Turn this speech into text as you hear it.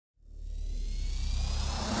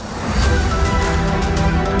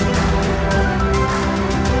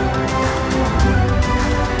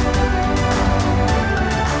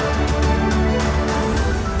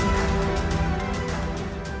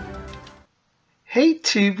Hey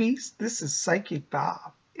Tubies, this is Psychic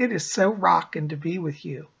Bob. It is so rocking to be with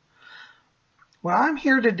you. Well, I'm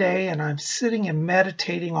here today and I'm sitting and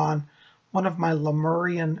meditating on one of my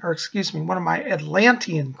one of my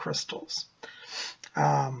Atlantean crystals.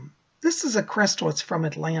 This is a crystal, it's from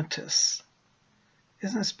Atlantis.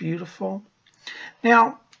 Isn't this beautiful?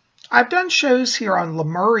 Now, I've done shows here on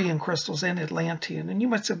Lemurian crystals and Atlantean, and you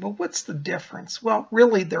might say, well, what's the difference? Well,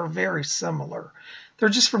 really, they're very similar. They're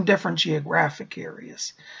just from different geographic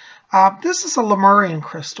areas. This is a Lemurian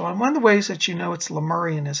crystal, and one of the ways that you know it's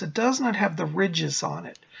Lemurian is it does not have the ridges on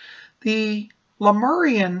it. The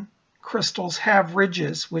Lemurian crystals have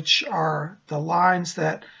ridges, which are the lines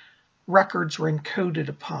that records were encoded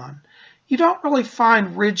upon. You don't really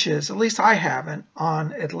find ridges, at least I haven't,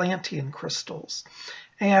 on Atlantean crystals.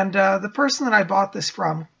 And the person that I bought this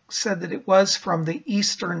from said that it was from the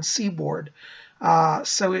eastern seaboard.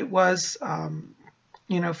 So it was, from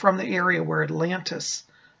the area where Atlantis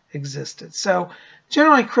existed. So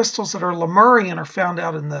generally crystals that are Lemurian are found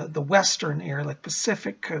out in the western area, like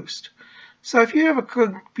Pacific coast. So if you have a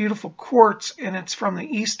good, beautiful quartz and it's from the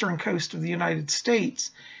eastern coast of the United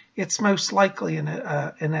States, it's most likely an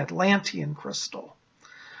Atlantean crystal.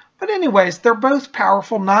 But anyways, they're both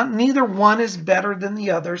powerful. Neither one is better than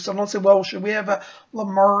the other. So don't say, well, should we have a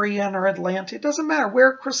Lemurian or Atlantean? It doesn't matter.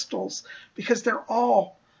 Wear crystals because they're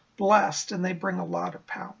all blessed and they bring a lot of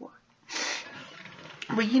power.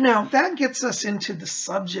 But that gets us into the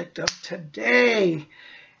subject of today.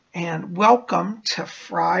 And welcome to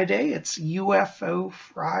Friday. It's UFO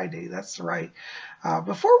Friday. That's right.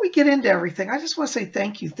 Before we get into everything, I just want to say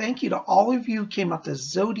thank you. Thank you to all of you who came out to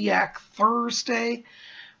Zodiac Thursday.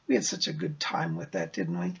 We had such a good time with that,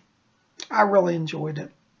 didn't we? I really enjoyed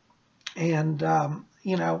it. And,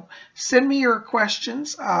 send me your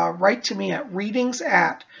questions. Write to me at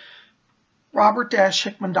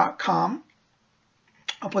readings@robert-hickman.com.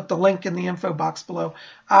 I'll put the link in the info box below.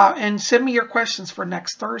 And send me your questions for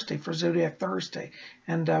next Thursday, for Zodiac Thursday.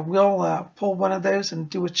 And we'll pull one of those and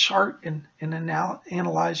do a chart and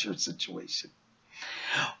analyze your situation.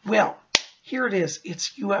 Well, here it is.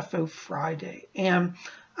 It's UFO Friday. And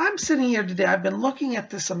I'm sitting here today. I've been looking at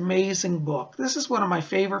this amazing book. This is one of my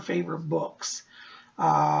favorite books.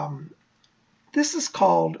 This is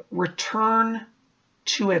called Return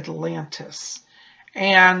to Atlantis.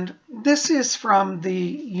 And this is from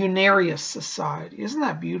the Unarius Society. Isn't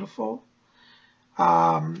that beautiful?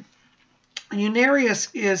 Unarius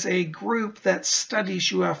is a group that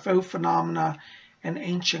studies UFO phenomena and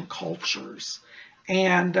ancient cultures.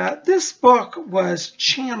 And this book was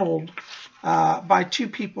channeled by two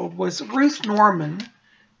people. It was Ruth Norman.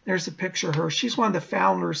 There's a picture of her. She's one of the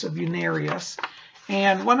founders of Unarius.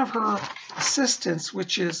 And one of her assistants,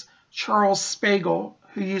 which is Charles Spagel,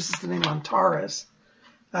 who uses the name Antares,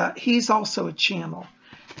 he's also a channel.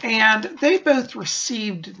 And they both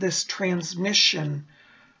received this transmission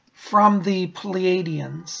from the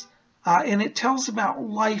Pleiadians. And it tells about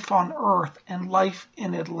life on Earth and life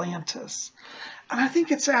in Atlantis. And I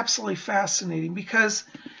think it's absolutely fascinating because,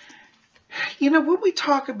 when we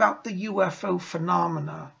talk about the UFO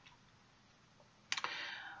phenomena,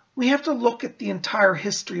 we have to look at the entire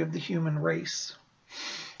history of the human race.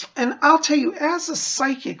 And I'll tell you, as a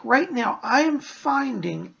psychic, right now, I am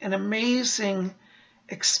finding an amazing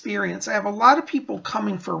experience. I have a lot of people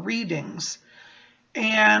coming for readings,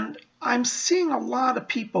 and I'm seeing a lot of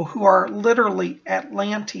people who are literally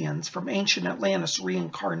Atlanteans from ancient Atlantis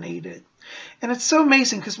reincarnated. And it's so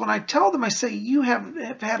amazing because when I tell them, I say, you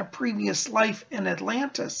have had a previous life in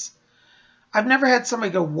Atlantis. I've never had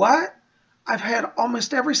somebody go, what? I've had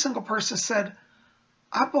almost every single person said,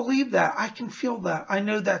 I believe that. I can feel that. I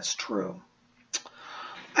know that's true.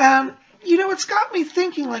 It's got me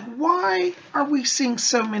thinking, like, why are we seeing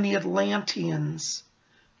so many Atlanteans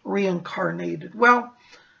reincarnated? Well,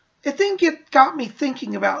 I think it got me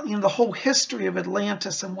thinking about, the whole history of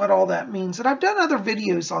Atlantis and what all that means. And I've done other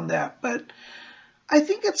videos on that, but I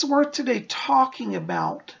think it's worth today talking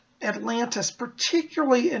about Atlantis,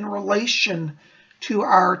 particularly in relation to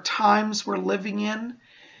our times we're living in,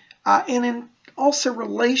 and in also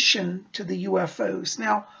relation to the UFOs.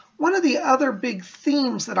 Now, one of the other big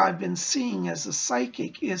themes that I've been seeing as a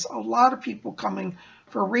psychic is a lot of people coming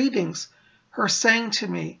for readings who are saying to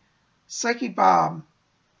me, Psychic Bob,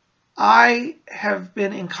 I have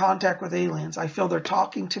been in contact with aliens. I feel they're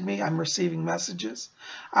talking to me. I'm receiving messages.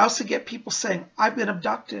 I also get people saying, I've been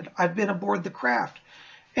abducted. I've been aboard the craft.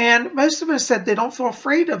 And most of them said they don't feel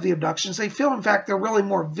afraid of the abductions. They feel, in fact, they're really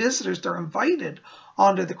more visitors. They're invited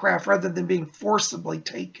onto the craft rather than being forcibly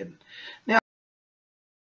taken. Now,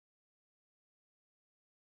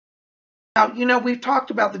 You know, we've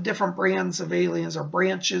talked about the different brands of aliens or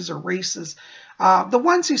branches or races. The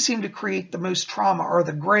ones who seem to create the most trauma are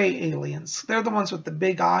the gray aliens. They're the ones with the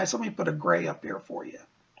big eyes. Let me put a gray up here for you.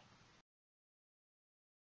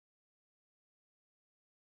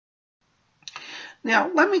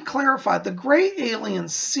 Now, let me clarify. The gray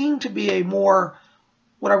aliens seem to be a more,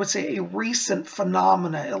 what I would say, a recent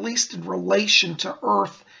phenomena, at least in relation to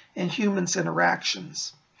Earth and humans'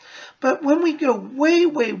 interactions. But when we go way,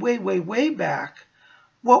 way, way, way, way back,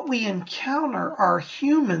 what we encounter are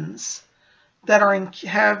humans that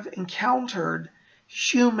have encountered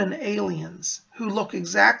human aliens who look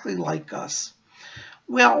exactly like us.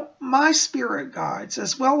 Well, my spirit guides,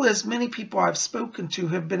 as well as many people I've spoken to,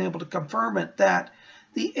 have been able to confirm it, that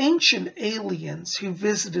the ancient aliens who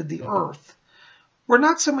visited the Earth were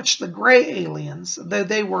not so much the gray aliens, though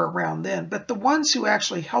they were around then, but the ones who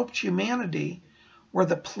actually helped humanity were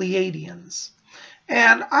the Pleiadians.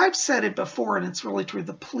 And I've said it before, and it's really true.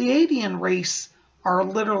 The Pleiadian race are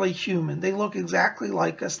literally human. They look exactly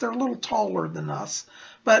like us. They're a little taller than us,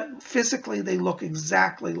 but physically they look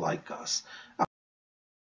exactly like us. A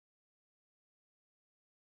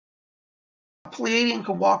Pleiadian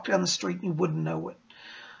could walk down the street and you wouldn't know it.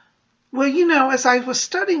 Well, you know, as I was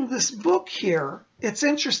studying this book here, it's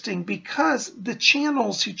interesting because the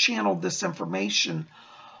channels who channeled this information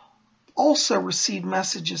also received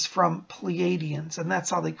messages from Pleiadians, and that's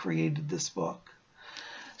how they created this book.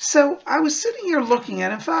 So I was sitting here looking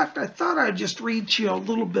at it. In fact, I thought I'd just read to you a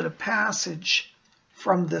little bit of passage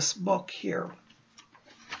from this book here.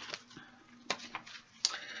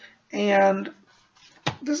 And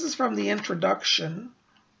this is from the introduction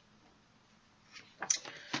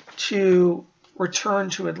to Return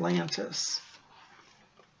to Atlantis.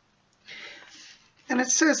 And it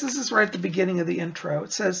says, this is right at the beginning of the intro,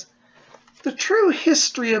 it says, "The true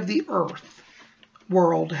history of the Earth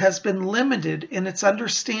world has been limited in its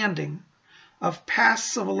understanding of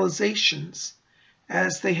past civilizations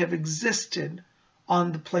as they have existed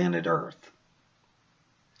on the planet Earth.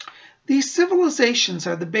 These civilizations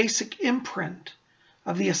are the basic imprint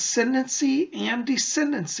of the ascendancy and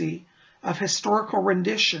descendancy of historical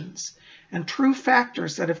renditions and true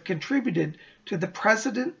factors that have contributed to the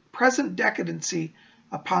present decadency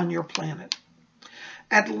upon your planet.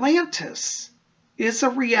 Atlantis is a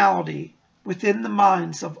reality within the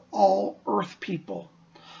minds of all Earth people,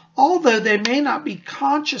 although they may not be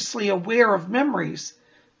consciously aware of memories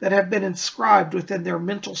that have been inscribed within their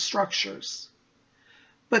mental structures.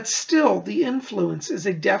 But still, the influence is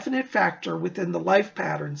a definite factor within the life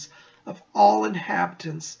patterns of all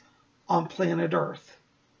inhabitants on planet Earth.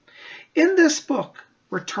 In this book,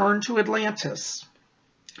 Return to Atlantis,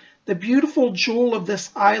 the beautiful jewel of this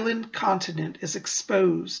island continent is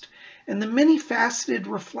exposed, and the many-faceted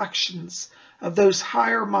reflections of those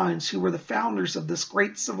higher minds who were the founders of this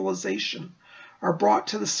great civilization are brought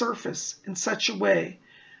to the surface in such a way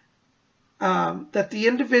that the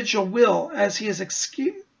individual will, as he is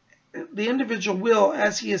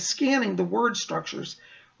scanning the word structures,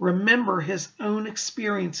 remember his own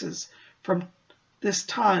experiences from this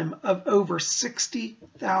time of over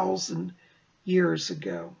 60,000 years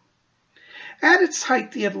ago. At its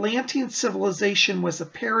height, the Atlantean civilization was a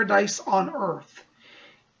paradise on Earth.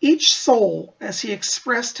 Each soul, as he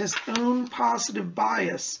expressed his own positive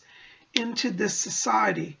bias into this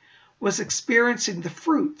society, was experiencing the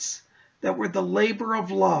fruits that were the labor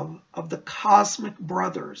of love of the cosmic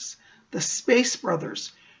brothers, the space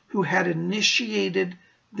brothers, who had initiated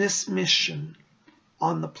this mission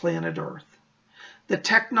on the planet Earth. The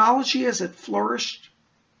technology as it flourished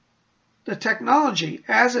and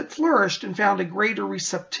found a greater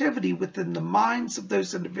receptivity within the minds of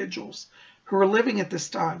those individuals who were living at this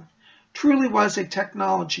time, truly was a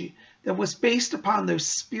technology that was based upon those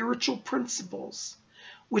spiritual principles,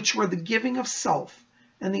 which were the giving of self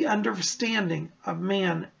and the understanding of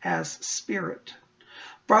man as spirit.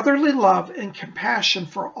 Brotherly love and compassion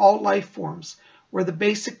for all life forms were the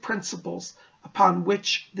basic principles upon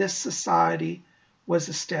which this society was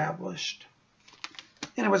established.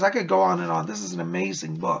 Anyways, I could go on and on. This is an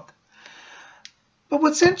amazing book. But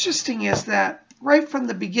what's interesting is that right from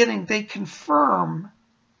the beginning, they confirm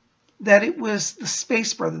that it was the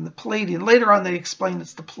Space Brethren, the Pleiadian. Later on, they explain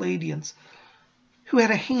it's the Pleiadians who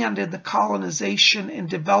had a hand in the colonization and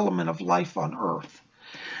development of life on Earth.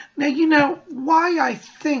 Now, you know, why I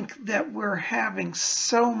think that we're having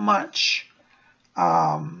so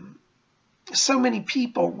many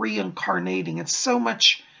people reincarnating and so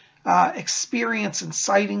much experience and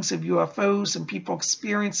sightings of UFOs and people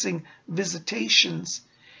experiencing visitations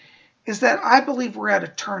is that I believe we're at a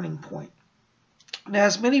turning point. Now,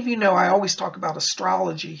 as many of you know, I always talk about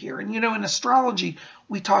astrology here. And in astrology,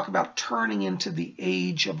 we talk about turning into the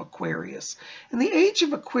age of Aquarius. And the age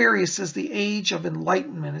of Aquarius is the age of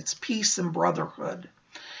enlightenment. It's peace and brotherhood.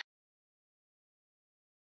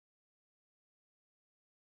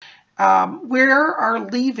 We are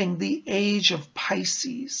leaving the age of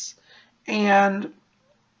Pisces. And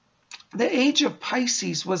the age of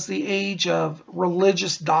Pisces was the age of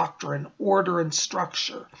religious doctrine, order, and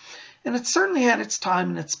structure. And it certainly had its time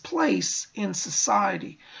and its place in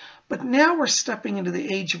society. But now we're stepping into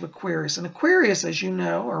the age of Aquarius. And Aquarius, as you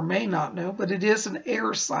know, or may not know, but it is an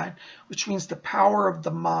air sign, which means the power of the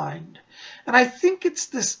mind. And I think it's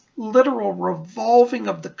this literal revolving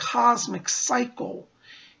of the cosmic cycle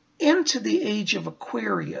into the age of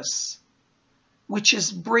Aquarius, which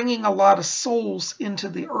is bringing a lot of souls into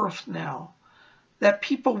the earth now, that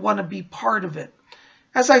people want to be part of it.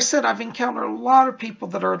 As I said, I've encountered a lot of people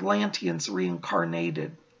that are Atlanteans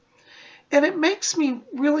reincarnated. And it makes me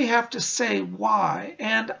really have to say why.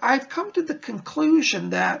 And I've come to the conclusion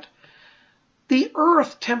that the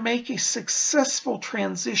Earth, to make a successful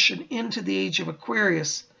transition into the age of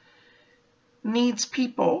Aquarius, needs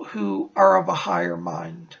people who are of a higher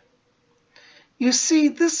mind. You see,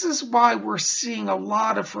 this is why we're seeing a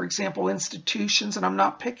lot of, for example, institutions, and I'm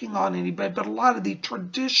not picking on anybody, but a lot of the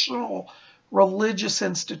traditional religious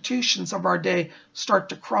institutions of our day start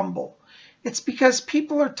to crumble. It's because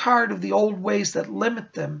people are tired of the old ways that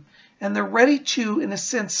limit them, and they're ready to, in a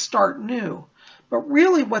sense, start new. But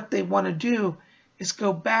really what they want to do is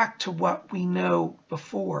go back to what we know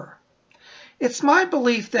before. It's my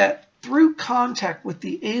belief that through contact with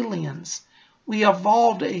the aliens, we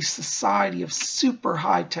evolved a society of super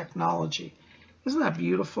high technology. Isn't that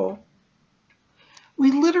beautiful?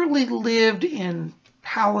 We literally lived in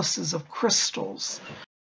palaces of crystals.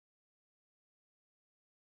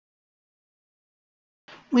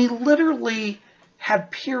 We literally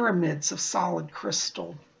had pyramids of solid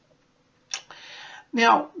crystal.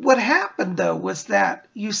 Now, what happened, though, was that,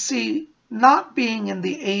 you see, not being in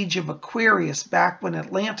the age of Aquarius back when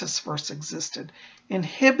Atlantis first existed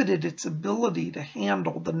inhibited its ability to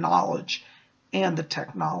handle the knowledge and the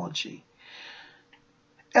technology.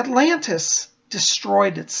 Atlantis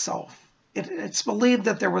destroyed itself. It's believed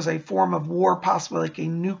that there was a form of war, possibly like a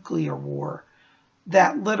nuclear war,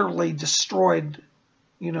 that literally destroyed,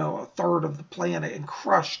 a third of the planet and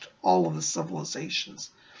crushed all of the civilizations.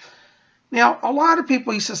 Now, a lot of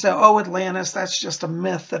people used to say, oh, Atlantis, that's just a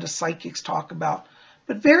myth that psychics talk about.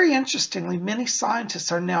 But very interestingly, many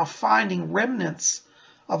scientists are now finding remnants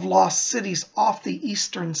of lost cities off the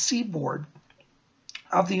eastern seaboard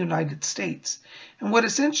of the United States. And what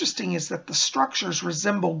is interesting is that the structures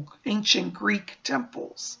resemble ancient Greek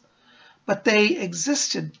temples, but they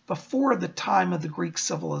existed before the time of the Greek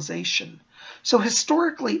civilization. So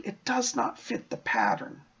historically, it does not fit the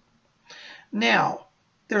pattern. Now,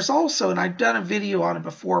 there's also, and I've done a video on it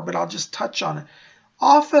before, but I'll just touch on it.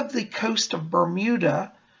 Off of the coast of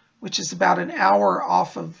Bermuda, which is about an hour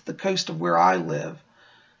off of the coast of where I live,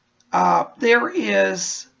 there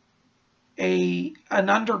is an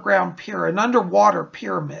underwater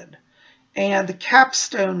pyramid, and the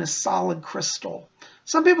capstone is solid crystal.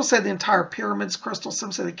 Some people say the entire pyramid's crystal,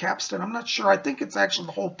 some say the capstone. I'm not sure. I think it's actually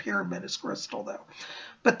the whole pyramid is crystal, though.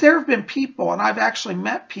 But there have been people, and I've actually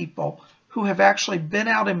met people who have actually been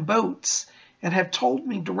out in boats and have told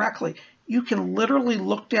me directly, you can literally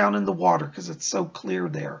look down in the water because it's so clear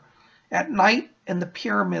there at night, and the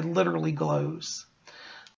pyramid literally glows.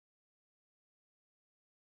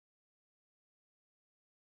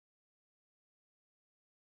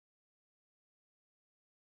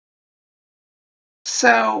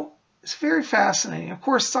 So it's very fascinating. Of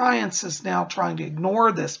course, science is now trying to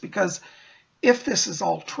ignore this because if this is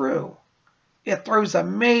all true, it throws a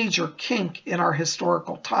major kink in our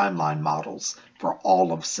historical timeline models for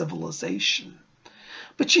all of civilization.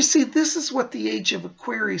 But you see, this is what the age of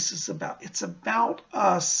Aquarius is about. It's about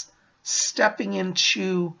us stepping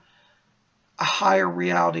into a higher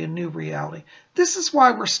reality, a new reality. This is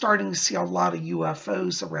why we're starting to see a lot of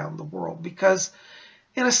UFOs around the world, because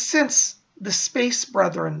in a sense, the space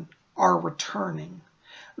brethren are returning.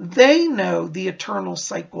 They know the eternal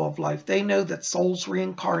cycle of life. They know that souls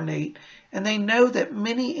reincarnate, and they know that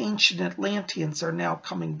many ancient Atlanteans are now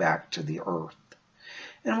coming back to the earth.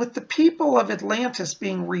 And with the people of Atlantis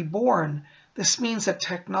being reborn, this means that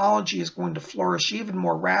technology is going to flourish even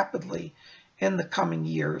more rapidly in the coming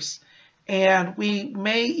years. And we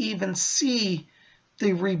may even see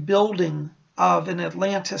the rebuilding of an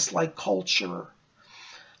Atlantis-like culture.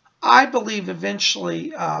 I believe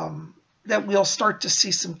eventually that we'll start to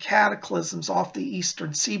see some cataclysms off the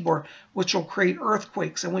eastern seaboard, which will create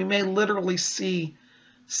earthquakes. And we may literally see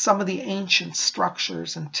some of the ancient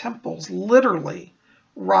structures and temples literally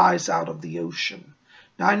rise out of the ocean.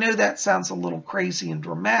 Now, I know that sounds a little crazy and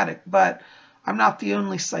dramatic, but I'm not the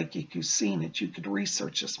only psychic who's seen it. You could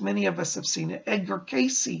research this. Many of us have seen it. Edgar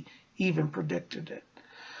Cayce even predicted it.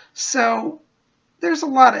 So there's a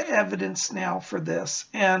lot of evidence now for this.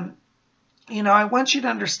 And, you know, I want you to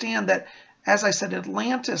understand that, as I said,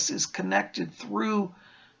 Atlantis is connected through,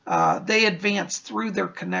 they advance through their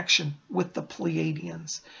connection with the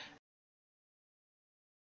Pleiadians.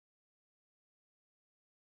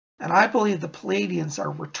 And I believe the Pleiadians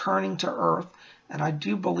are returning to Earth, and I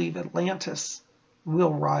do believe Atlantis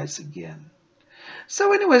will rise again.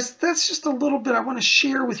 So anyways, that's just a little bit I want to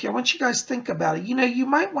share with you. I want you guys to think about it. You know, you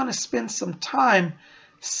might want to spend some time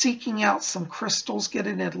seeking out some crystals, get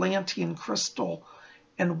an Atlantean crystal,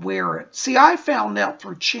 and wear it. See, I found out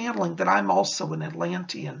through channeling that I'm also an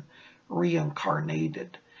Atlantean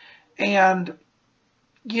reincarnated. And,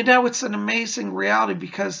 you know, it's an amazing reality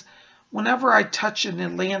because whenever I touch an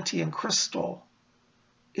Atlantean crystal,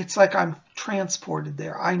 it's like I'm transported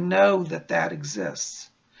there. I know that that exists.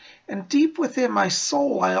 And deep within my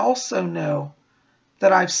soul, I also know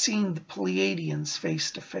that I've seen the Pleiadians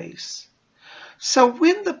face to face. So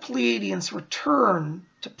when the Pleiadians return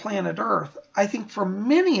to planet Earth, I think for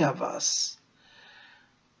many of us,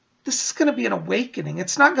 this is going to be an awakening.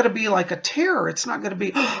 It's not going to be like a terror. It's not going to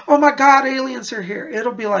be, oh my God, aliens are here.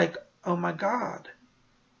 It'll be like, oh my God,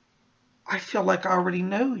 I feel like I already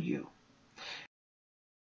know you.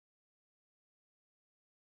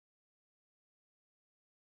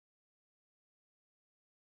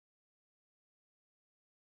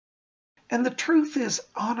 And the truth is,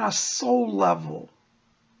 on a soul level,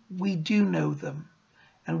 we do know them,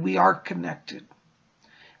 and we are connected.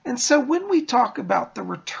 And so when we talk about the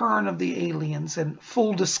return of the aliens and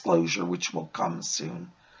full disclosure, which will come soon,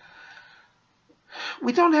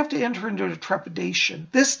 we don't have to enter into a trepidation.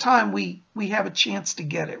 This time we have a chance to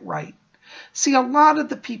get it right. See, a lot of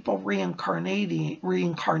the people reincarnating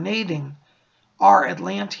are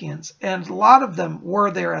Atlanteans, and a lot of them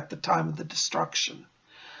were there at the time of the destruction.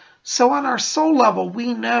 So on our soul level,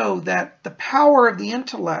 we know that the power of the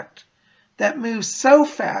intellect that moves so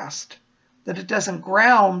fast that it doesn't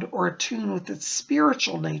ground or attune with its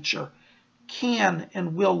spiritual nature can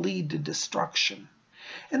and will lead to destruction.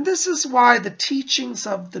 And this is why the teachings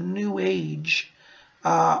of the New Age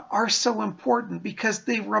are so important, because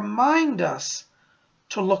they remind us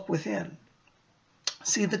to look within.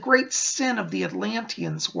 See, the great sin of the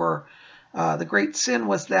Atlanteans was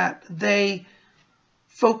that they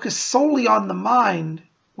focused solely on the mind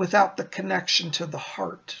without the connection to the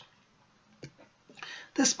heart.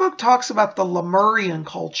 This book talks about the Lemurian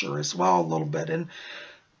culture as well a little bit. And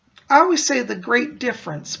I always say the great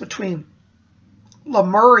difference between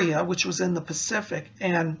Lemuria, which was in the Pacific,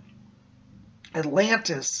 and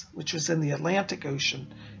Atlantis, which was in the Atlantic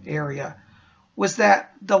Ocean area, was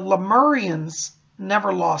that the Lemurians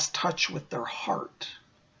never lost touch with their heart.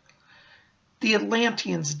 The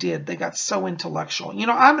Atlanteans did. They got so intellectual. You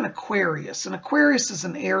know, I'm an Aquarius, and Aquarius is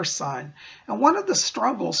an air sign. And one of the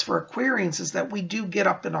struggles for Aquarians is that we do get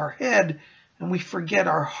up in our head and we forget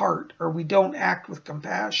our heart, or we don't act with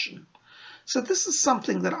compassion. So this is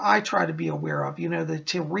something that I try to be aware of, you know,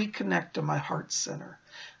 to reconnect to my heart center.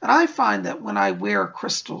 And I find that when I wear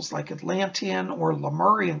crystals like Atlantean or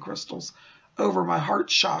Lemurian crystals over my heart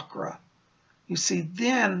chakra, you see,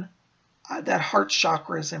 then that heart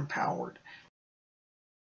chakra is empowered.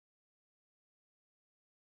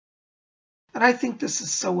 And I think this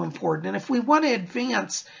is so important. And if we want to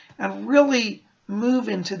advance and really move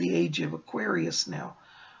into the age of Aquarius now,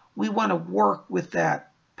 we want to work with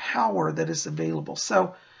that power that is available.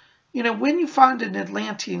 So, you know, when you find an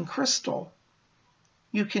Atlantean crystal,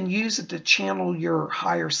 you can use it to channel your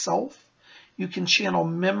higher self. You can channel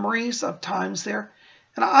memories of times there.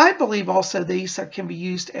 And I believe also these can be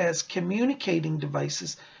used as communicating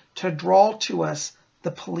devices to draw to us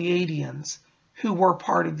the Pleiadians, who were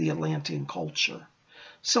part of the Atlantean culture.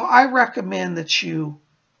 So I recommend that you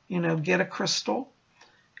get a crystal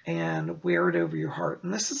and wear it over your heart.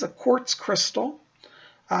 And this is a quartz crystal.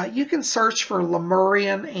 You can search for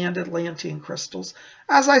Lemurian and Atlantean crystals.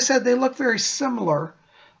 As I said, they look very similar,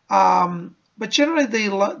 but generally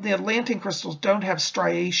the Atlantean crystals don't have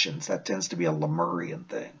striations. That tends to be a Lemurian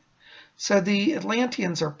thing. So the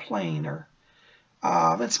Atlanteans are plainer.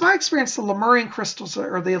 It's my experience the Lemurian crystals,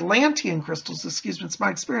 or the Atlantean crystals, excuse me, it's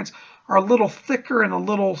my experience, are a little thicker and a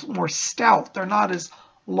little more stout. They're not as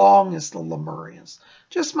long as the Lemurians.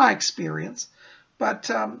 Just my experience.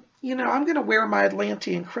 But, you know, I'm going to wear my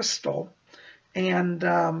Atlantean crystal, and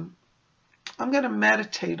I'm going to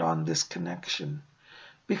meditate on this connection,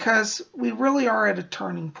 because we really are at a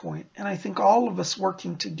turning point. And I think all of us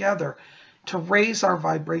working together to raise our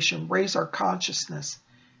vibration, raise our consciousness,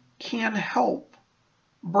 can help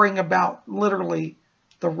bring about literally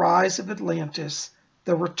the rise of Atlantis,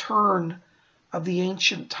 the return of the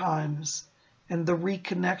ancient times, and the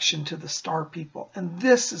reconnection to the star people. And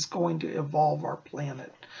this is going to evolve our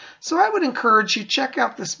planet. So I would encourage you, check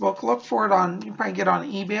out this book. Look for it on, you can probably get it on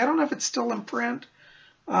eBay. I don't know if it's still in print,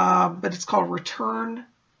 but it's called Return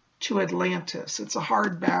to Atlantis. It's a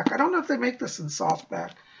hardback. I don't know if they make this in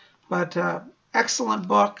softback, but excellent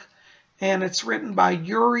book. And it's written by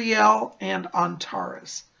Uriel and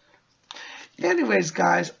Antares. Anyways,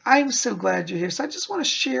 guys, I'm so glad you're here. So I just want to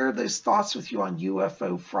share those thoughts with you on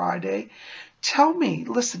UFO Friday. Tell me,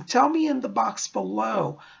 listen, tell me in the box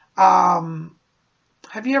below,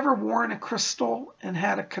 have you ever worn a crystal and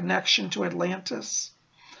had a connection to Atlantis?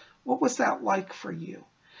 What was that like for you?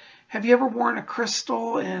 Have you ever worn a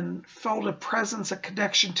crystal and felt a presence, a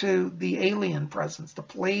connection to the alien presence, the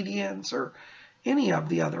Palladians or any of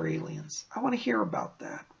the other aliens? I want to hear about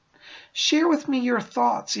that. Share with me your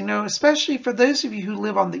thoughts, you know, especially for those of you who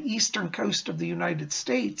live on the eastern coast of the United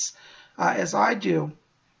States, as I do.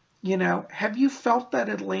 You know, have you felt that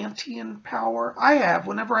Atlantean power? I have.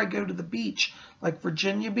 Whenever I go to the beach, like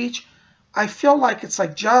Virginia Beach, I feel like it's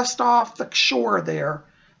like just off the shore there,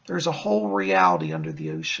 there's a whole reality under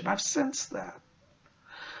the ocean. I've sensed that.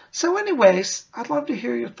 So anyways, I'd love to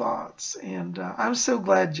hear your thoughts, and I'm so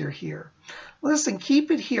glad you're here. Listen,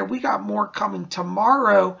 keep it here. We got more coming.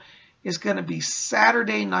 Tomorrow is going to be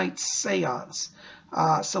Saturday night seance.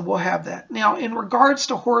 So we'll have that. Now, in regards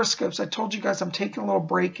to horoscopes, I told you guys I'm taking a little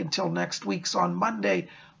break until next week. So on Monday,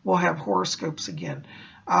 we'll have horoscopes again.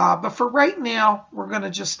 But for right now, we're going to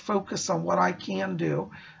just focus on what I can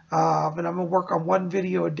do. And I'm going to work on one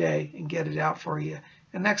video a day and get it out for you.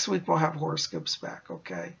 And next week, we'll have horoscopes back,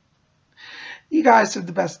 okay? You guys are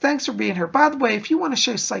the best. Thanks for being here. By the way, if you want to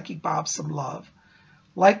show Psychic Bob some love,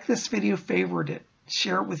 like this video, favorite it,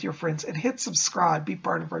 share it with your friends, and hit subscribe. Be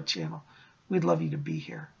part of our channel. We'd love you to be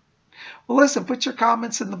here. Well, listen, put your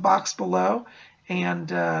comments in the box below and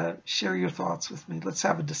share your thoughts with me. Let's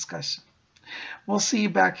have a discussion. We'll see you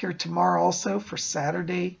back here tomorrow also for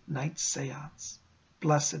Saturday night seance.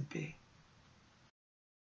 Blessed be.